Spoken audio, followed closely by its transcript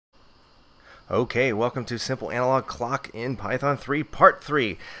Okay, welcome to Simple Analog Clock in Python 3, Part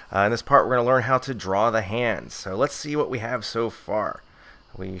 3. In this part, we're going to learn how to draw the hands. So let's see what we have so far.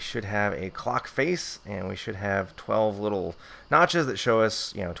 We should have a clock face, and we should have 12 little notches that show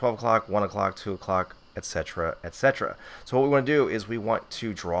us, 12 o'clock, 1 o'clock, 2 o'clock, etc., etc. So what we want to do is we want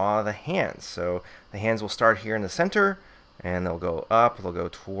to draw the hands. So the hands will start here in the center, and they'll go up, they'll go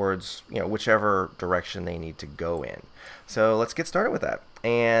towards, whichever direction they need to go in. So let's get started with that.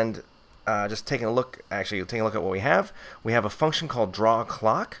 And just taking a look at what we have. We have a function called draw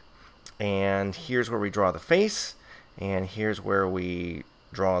clock, and here's where we draw the face, and here's where we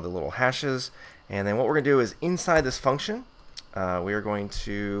draw the little hashes. And then what we're going to do is inside this function, we are going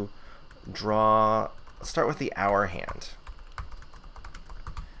to start with the hour hand.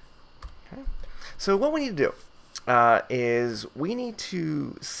 Okay. So what we need to do is we need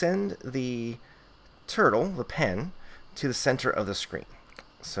to send the turtle, the pen, to the center of the screen.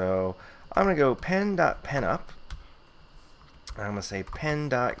 So I'm going to go pen.penup. I'm going to say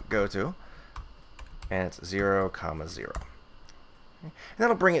pen.goto, and it's 0, 0. And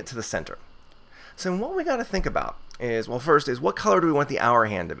that'll bring it to the center. So what we got to think about is, well, first is what color do we want the hour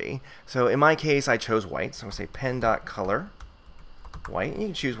hand to be? So in my case, I chose white. So I'm going to say pen.color white. And you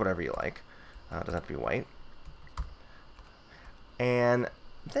can choose whatever you like. It doesn't have to be white. And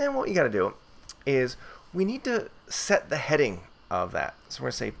then what you got to do is we need to set the heading of that. So we're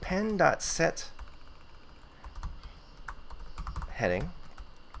going to say pen.set heading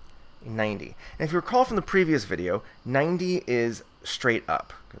 90. And if you recall from the previous video, 90 is straight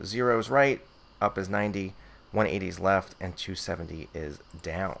up. 0 is right, up is 90, 180 is left, and 270 is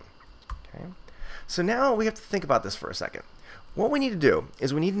down. Okay. So now we have to think about this for a second. What we need to do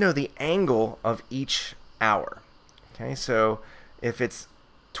is we need to know the angle of each hour. Okay, so if it's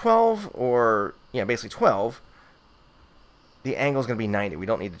 12 or basically 12, the angle is going to be 90. We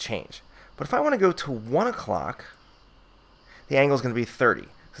don't need to change. But if I want to go to 1 o'clock, the angle is going to be 30,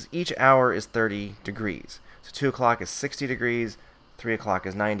 because each hour is 30 degrees. So 2 o'clock is 60 degrees, 3 o'clock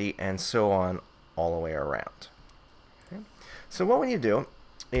is 90, and so on all the way around. Okay. So what we need to do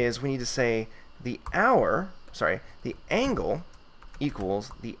is we need to say the angle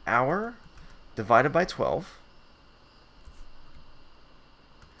equals the hour divided by 12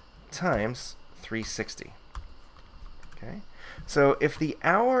 times 360. Okay. So if the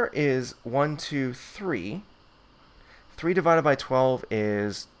hour is 1, 2, 3, 3 divided by 12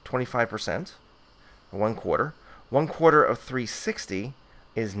 is 25%, or 1/4. 1/4 of 360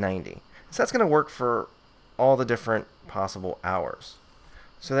 is 90. So that's going to work for all the different possible hours.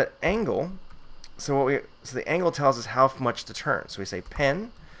 So that angle, so the angle tells us how much to turn. So we say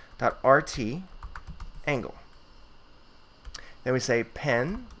pen.rt angle. Then we say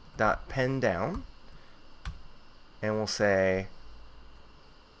pen.pen down. And we'll say,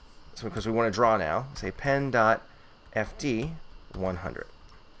 so because we want to draw now, say pen.fd 100. And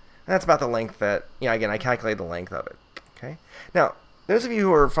that's about the length that, again, I calculated the length of it. Okay. Now, those of you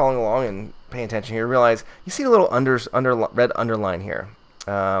who are following along and paying attention here realize you see the little red underline here.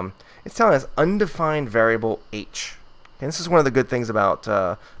 It's telling us undefined variable h. And this is one of the good things about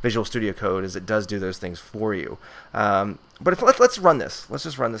Visual Studio Code is it does do those things for you. But let's run this. Let's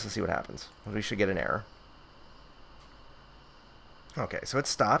just run this and see what happens. We should get an error. Okay, so it's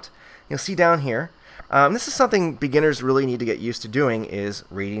stopped. You'll see down here, this is something beginners really need to get used to doing, is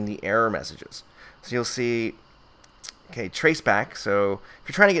reading the error messages. So you'll see, okay, trace back. So if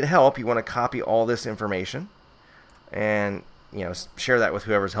you're trying to get help, you want to copy all this information and share that with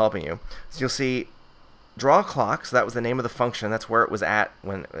whoever's helping you. So you'll see draw clock. So that was the name of the function. That's where it was at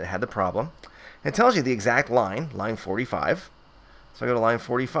when it had the problem. And it tells you the exact line 45. So I go to line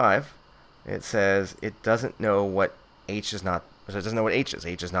 45. It says it doesn't know what h is not. So it doesn't know what h is.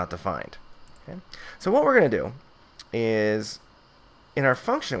 H is not defined. Okay. So what we're going to do is, in our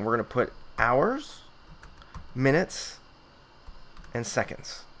function, we're going to put hours, minutes, and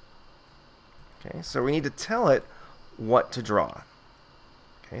seconds. Okay. So we need to tell it what to draw.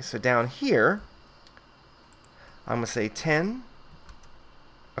 Okay. So down here, I'm going to say 10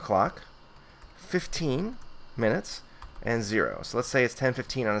 o'clock, 15 minutes, and 0. So let's say it's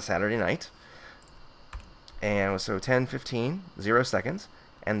 10:15 on a Saturday night. And so 10:15, 0 seconds,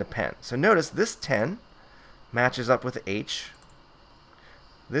 and the pen. So notice this 10 matches up with H.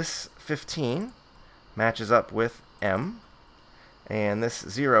 This 15 matches up with M. And this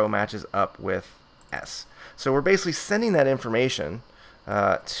 0 matches up with S. So we're basically sending that information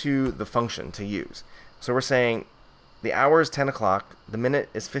to the function to use. So we're saying the hour is 10 o'clock, the minute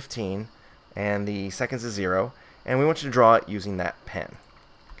is 15, and the seconds is 0. And we want you to draw it using that pen.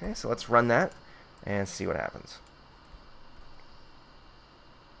 Okay, so let's run that and see what happens.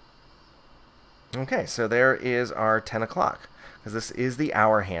 Okay, so there is our 10 o'clock, because this is the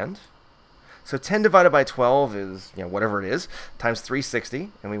hour hand. So 10 divided by 12 is, whatever it is, times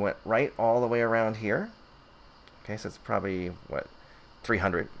 360, and we went right all the way around here. Okay, so it's probably,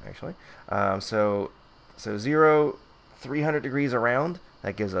 300, actually. So 0, 300 degrees around,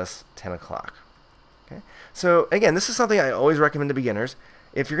 that gives us 10 o'clock. Okay, so again, this is something I always recommend to beginners.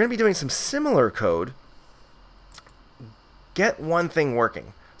 If you're going to be doing some similar code, get one thing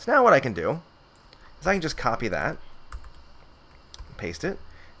working. So now what I can do is I can just copy that, paste it,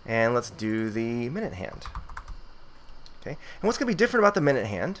 and let's do the minute hand. Okay, and what's going to be different about the minute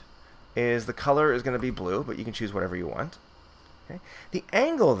hand is the color is going to be blue, but you can choose whatever you want. Okay, the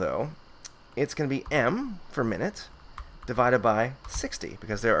angle, though, it's going to be m for minute divided by 60,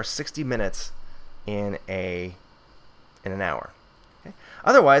 because there are 60 minutes in an hour. Okay?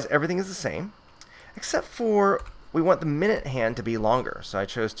 Otherwise, everything is the same, except for we want the minute hand to be longer, so I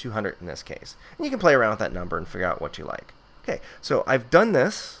chose 200 in this case. And you can play around with that number and figure out what you like. Okay, so I've done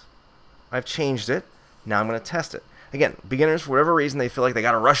this, I've changed it, now I'm going to test it. Again, beginners, for whatever reason, they feel like they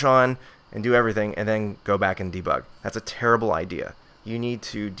got to rush on and do everything and then go back and debug. That's a terrible idea. You need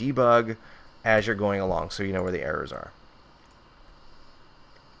to debug as you're going along so you know where the errors are.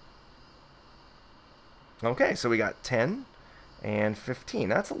 Okay, so we got 10 and 15.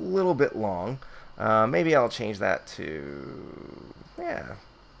 That's a little bit long. Maybe I'll change that to, I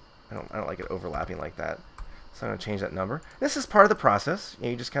don't like it overlapping like that. So I'm going to change that number. This is part of the process.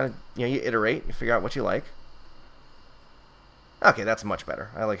 You just kind of, you iterate, you figure out what you like. Okay, that's much better.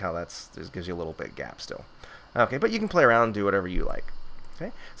 I like how this gives you a little bit gap still. Okay, but you can play around and do whatever you like.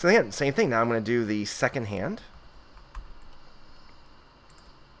 Okay, so again, same thing. Now I'm going to do the second hand.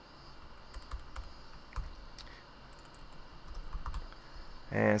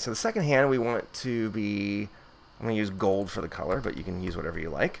 And so the second hand we want to be, I'm going to use gold for the color, but you can use whatever you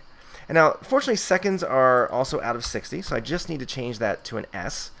like. And now, fortunately, seconds are also out of 60, so I just need to change that to an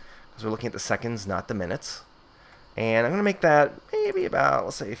S, because we're looking at the seconds, not the minutes. And I'm going to make that maybe about,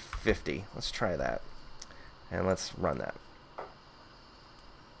 let's say, 50. Let's try that. And let's run that.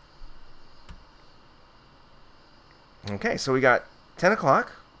 Okay, so we got 10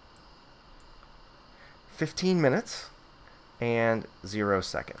 o'clock, 15 minutes, and 0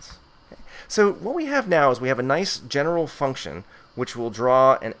 seconds. Okay. So what we have now is we have a nice general function which will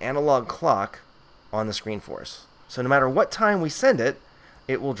draw an analog clock on the screen for us. So no matter what time we send it,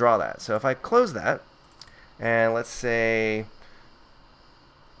 it will draw that. So if I close that, and let's say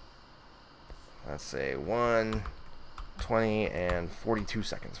 1, 20, and 42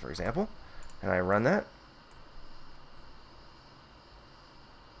 seconds, for example, and I run that,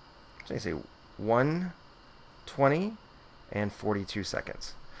 so I say 1, 20, and 42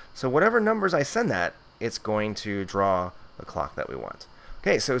 seconds. So whatever numbers I send that, it's going to draw the clock that we want.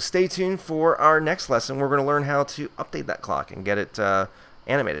 Okay, so stay tuned for our next lesson. We're going to learn how to update that clock and get it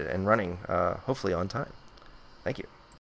animated and running, hopefully on time. Thank you.